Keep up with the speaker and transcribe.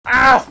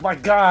Oh my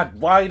god,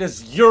 why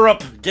does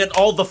Europe get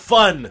all the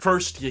fun?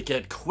 First, you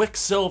get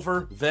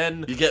Quicksilver,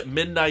 then you get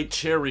Midnight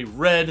Cherry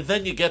Red,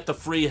 then you get the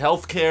free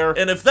healthcare.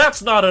 And if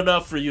that's not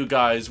enough for you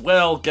guys,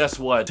 well, guess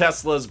what?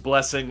 Tesla's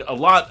blessing a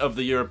lot of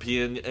the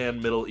European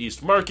and Middle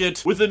East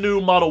market with a new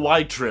Model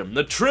Y trim.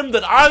 The trim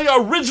that I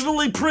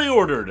originally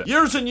pre-ordered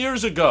years and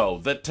years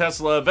ago, that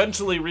Tesla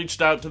eventually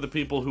reached out to the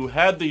people who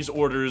had these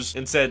orders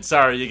and said,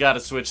 sorry, you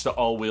gotta switch to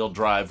all-wheel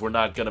drive. We're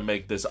not gonna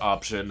make this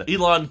option.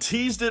 Elon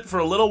teased it for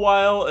a little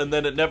while, and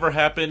then it never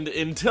happened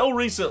until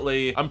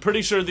recently. I'm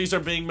pretty sure these are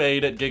being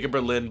made at Giga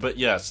Berlin, but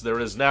yes, there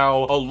is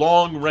now a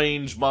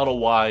long-range Model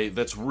Y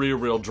that's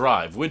rear-wheel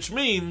drive, which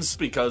means,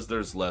 because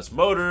there's less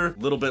motor, a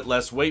little bit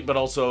less weight, but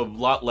also a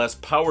lot less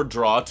power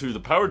draw to the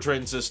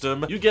powertrain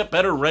system, you get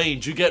better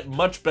range, you get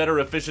much better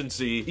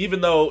efficiency,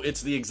 even though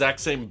it's the exact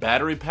same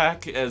battery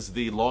pack as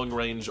the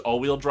long-range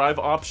all-wheel drive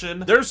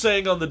option. They're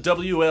saying on the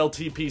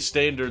WLTP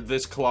standard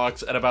this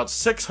clocks at about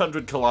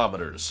 600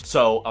 kilometers.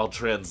 So I'll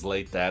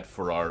translate that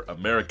for our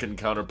American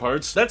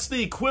counterparts. That's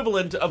the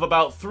equivalent of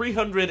about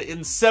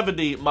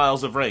 370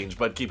 miles of range,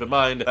 but keep in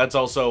mind, that's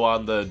also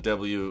on the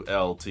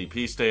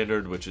WLTP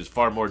standard, which is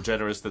far more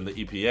generous than the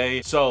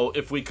EPA. So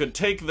if we could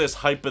take this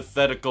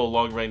hypothetical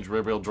long-range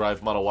rear-wheel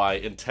drive Model Y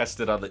and test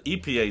it on the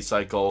EPA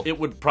cycle, it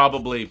would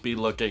probably be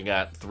looking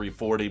at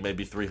 340,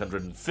 maybe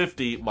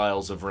 350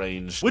 miles of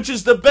range, which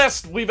is the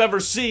best we've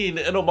ever seen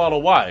in a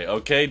Model Y,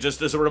 okay?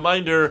 Just as a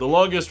reminder, the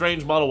longest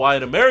range Model Y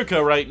in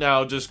America right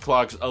now just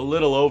clocks a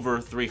little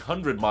over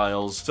 300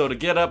 miles. So to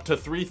get up to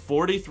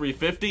 340,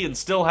 350 and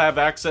still have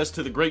access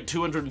to the great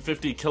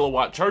 250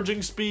 kilowatt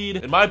charging speed,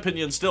 in my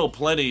opinion, still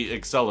plenty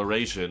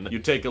acceleration. You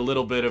take a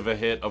little bit of a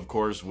hit, of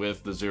course,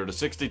 with the 0 to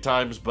 60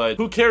 times, but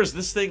who cares?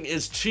 This thing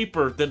is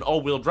cheaper than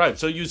all-wheel drive,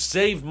 so you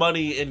save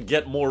money and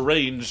get more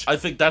range. I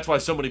think that's why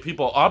so many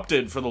people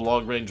opted for the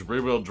long-range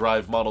rear-wheel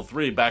drive Model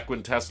 3 back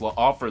when Tesla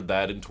offered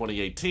that in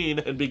 2018,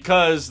 and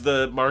because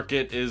the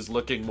market is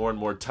looking more and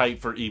more tight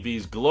for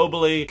EVs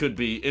globally, could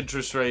be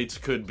interest rates,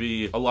 could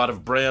be a lot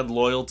of brand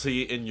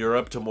loyalty in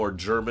Europe to more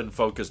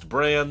German-focused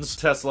brands,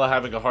 Tesla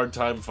having a hard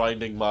time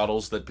finding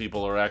models that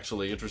people are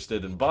actually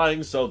interested in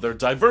buying, so they're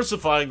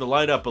diversifying the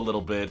lineup a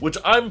little bit, which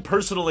I'm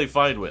personally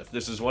fine with.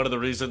 This is one of the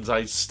reasons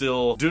I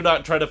still do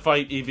not try to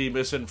fight EV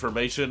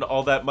misinformation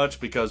all that much,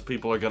 because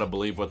people are going to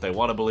believe what they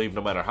want to believe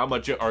no matter how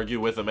much you argue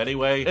with them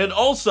anyway. And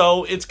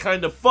also, it's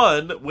kind of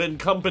fun when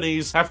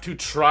companies have to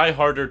try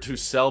harder to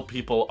sell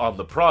people on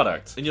the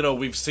product. And you know,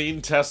 we've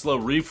seen Tesla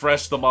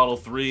refresh the Model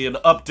 3 and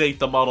update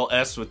the Model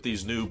S with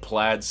these new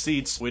plaid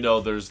seats. We know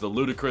there's the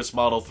ludicrous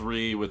Model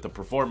 3 with the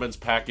performance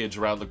package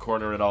around the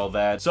corner and all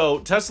that. So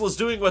Tesla's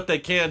doing what they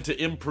can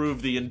to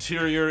improve the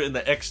interior and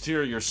the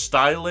exterior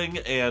styling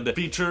and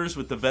features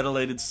with the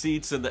ventilated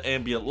seats and the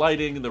ambient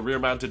lighting and the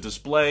rear-mounted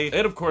display,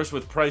 and of course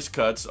with price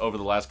cuts over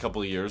the last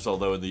couple of years,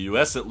 although in the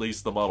US at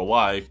least the Model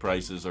Y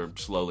prices are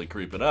slowly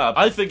creeping up.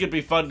 I think it'd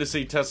be fun to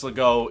see Tesla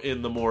go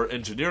in the more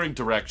engineering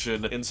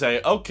direction and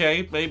say,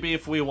 okay, maybe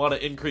if we want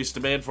to increase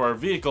demand for our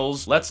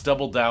vehicles, let's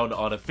double down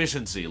on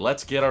efficiency.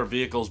 Let's get our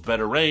vehicles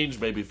better range,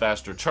 maybe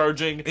faster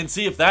charging, and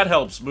see if that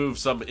helps move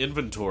some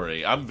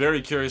inventory. I'm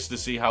very curious to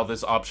see how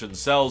this option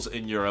sells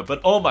in Europe,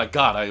 but oh my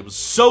god, I am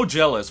so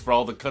jealous for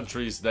all the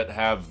countries that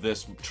have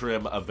this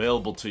trim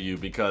available to you,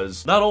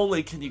 because not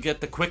only can you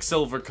get the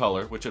Quicksilver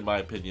color, which in my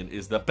opinion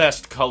is the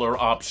best color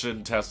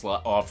option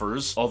Tesla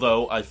offers,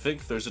 although I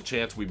think there's a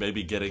chance we may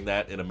be getting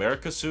that in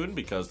America soon,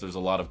 because there's a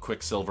lot of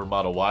Quicksilver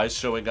Model Ys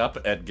showing up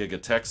at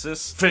Giga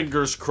Texas.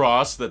 Fingers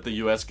crossed that the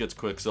US gets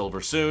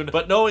Quicksilver soon,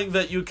 but knowing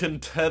that you can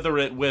tether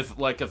it with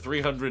like a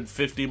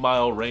 350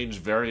 mile range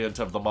variant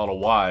of the Model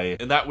Y,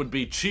 and that would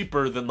be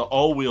cheaper than the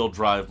all-wheel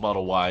drive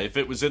Model Y. If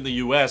it was in the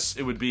US,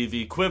 it would be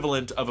the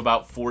equivalent of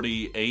about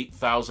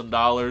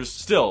 $48,000.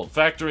 Still,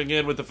 factoring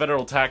in with the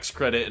federal tax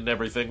credit and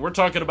everything, we're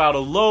talking about a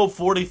low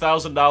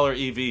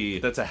 $40,000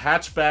 EV that's a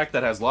hatchback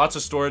that has lots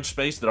of storage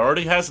space, that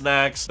already has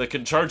NACS, that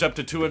can charge up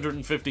to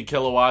 250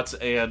 kilowatts,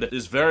 and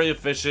is very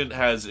efficient,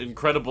 has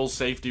incredible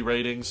safety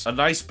ratings, a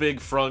nice big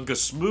frunk, a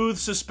smooth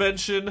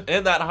suspension,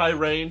 and that high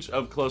range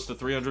of close to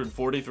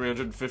 340,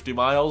 350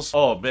 miles.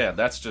 Oh man,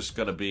 that's just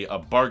gonna be a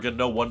bargain.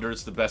 No wonder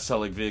it's the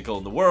best-selling vehicle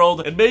in the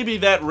world. And maybe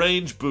that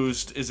range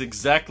boost is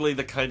exactly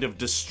the kind of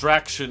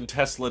distraction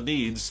Tesla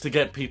needs to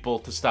get people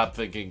to stop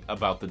thinking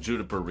about the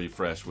Juniper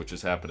refresh, which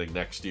is happening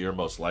next year,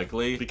 most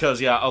likely.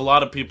 Because yeah, a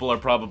lot of people are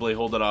probably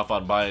holding off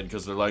on buying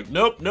because they're like,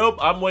 nope,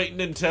 I'm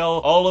waiting until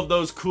all of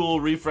those cool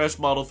refresh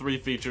Model 3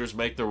 features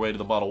make their way to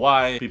the Model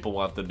Y. People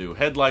want the new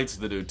headlights,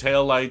 the new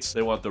tail lights,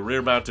 they want the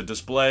rear-mounted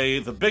display.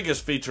 The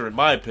biggest feature, in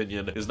my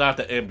opinion, is not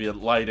the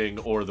ambient lighting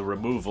or the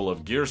removal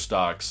of gear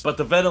stocks, but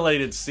the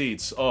ventilated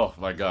seats. Oh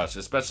my gosh,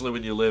 especially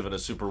when you live in a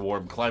super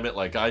warm climate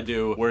like I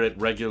do, where it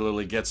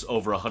regularly gets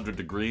over 100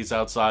 degrees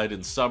outside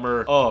in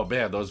summer. Oh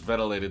man, those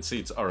ventilated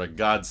seats are a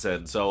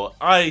godsend. So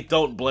I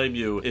don't blame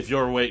you if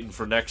you're waiting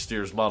for next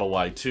year's Model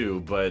Y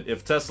too, but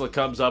if Tesla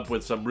comes up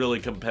with some really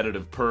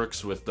competitive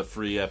perks with the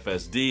free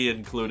FSD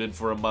included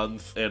for a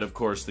month, and of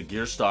course the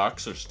gear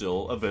stocks are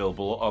still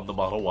available on the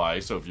Model Y,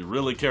 so if you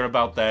really care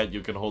about that,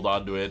 you can hold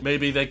on to it.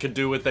 Maybe they could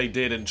do what they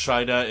did in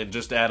China and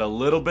just add a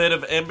little bit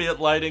of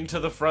ambient lighting to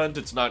the front.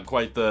 It's not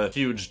quite the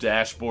huge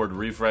dashboard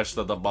refresh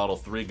that the Model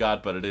 3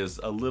 got, but it is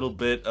a little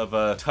bit of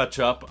a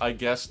touch-up, I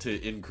guess,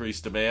 to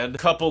increase demand.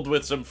 Coupled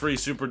with some free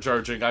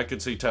supercharging, I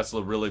could see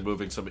Tesla really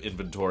moving some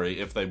inventory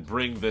if they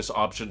bring this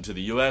option to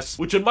the US,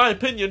 which in my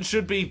opinion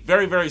should be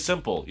very, very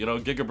simple. You know,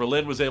 Giga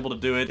Berlin was able to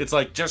do it. It's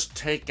like, just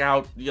take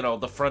out, you know,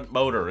 the front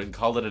motor and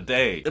call it a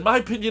day. In my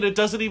opinion, it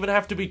doesn't even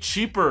have to be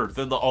cheaper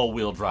than the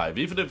all-wheel drive.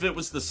 Even if it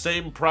was the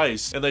same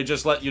price and they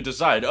just let you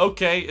decide,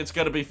 okay, it's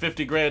gonna be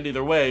 50 grand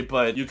either way,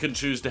 but you can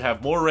choose to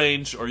have more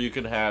range or you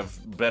can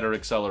have better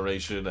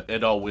acceleration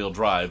and all-wheel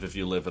drive if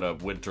you live in a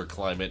winter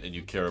climate and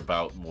you care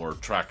about more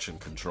traction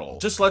control.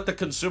 Just let the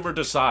consumer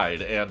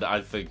decide, and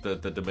I think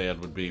that the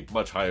demand would be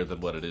much higher than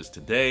what it is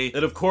today.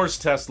 And of course,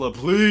 Tesla,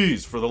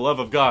 please, for the love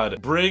of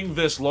God, bring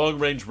this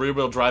long-range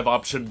rear-wheel drive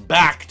option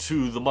back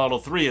to the Model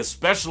 3,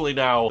 especially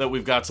now that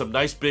we've got some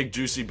nice big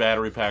juicy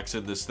battery packs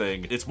in this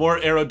thing. It's more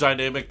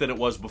aerodynamic than it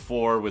was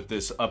before with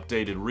this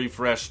updated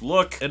refreshed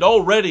look, and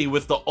already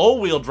with the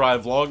all-wheel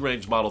drive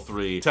long-range Model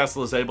 3,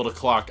 Tesla is able to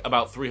clock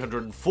about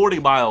 340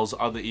 miles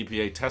on the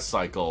EPA test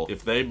cycle.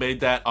 If they made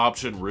that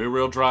option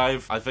rear-wheel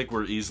drive, I think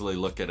we're easily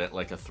looking at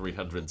like a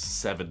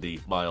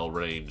 370 mile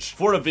range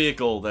for a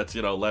vehicle that's,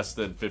 you know, less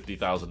than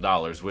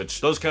 $50,000,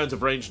 which those kinds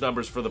of range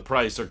numbers for the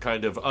price are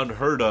kind of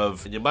unheard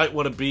of, and you might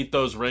want to beat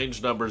those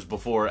range numbers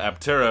before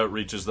Aptera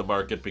reaches the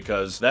market,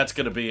 because that's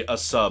going to be a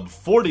sub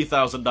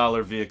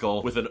 $40,000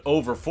 vehicle with an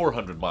over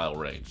 400 mile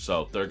range,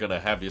 so they're going to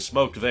have you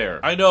smoked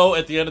there. I know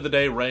at the end of the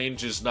day,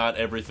 range is not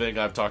everything.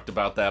 I've talked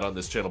about that on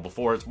this channel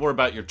before. It's more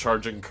about your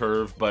charging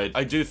curve, but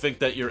I do think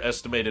that your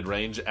estimated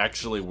range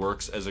actually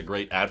works as a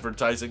great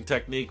advertising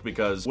technique,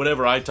 because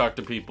whenever I talk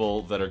to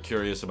people that are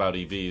curious about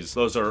EVs,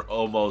 those are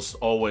almost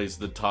always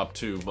the top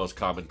two most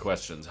common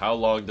questions. How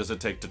long does it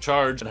take to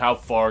charge, and how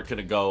far can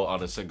it go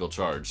on a single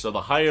charge? So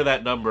the higher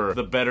that number,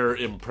 the better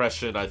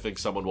impression I think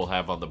someone will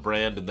have on the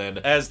brand, and then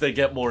as they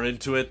get more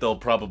into it, they'll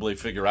probably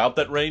figure out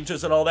that range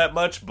isn't all that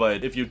much.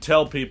 But if you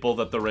tell people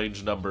that the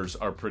range numbers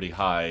are pretty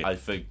high, I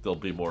think they'll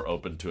be more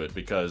open to it,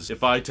 because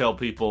if I tell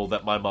people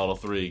that my Model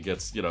 3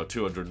 gets, you know,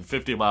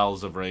 250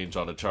 miles of range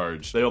on a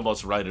charge, they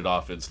almost write it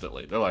off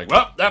instantly. They're like,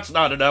 well, that's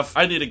not enough.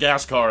 I need a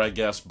gas car, I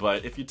guess.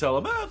 But if you tell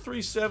them,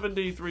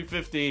 370,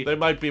 350, they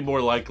might be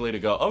more likely to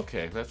go,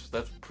 okay,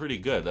 that's pretty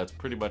good. That's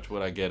pretty much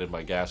what I get in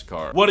my gas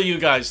car. What do you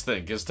guys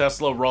think? Is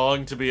Tesla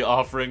wrong to be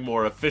offering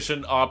more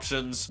efficient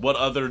options? What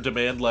other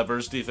demand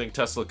levers do you think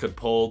Tesla could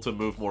pull to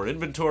move more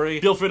inventory?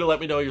 Feel free to let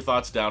me know your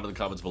thoughts down in the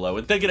comments below.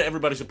 And thank you to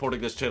everybody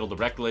supporting this channel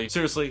directly.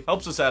 Seriously,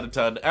 helps us out a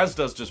ton, as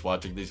does just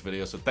watching these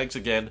videos. So thanks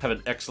again. Have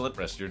an excellent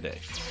rest of your day.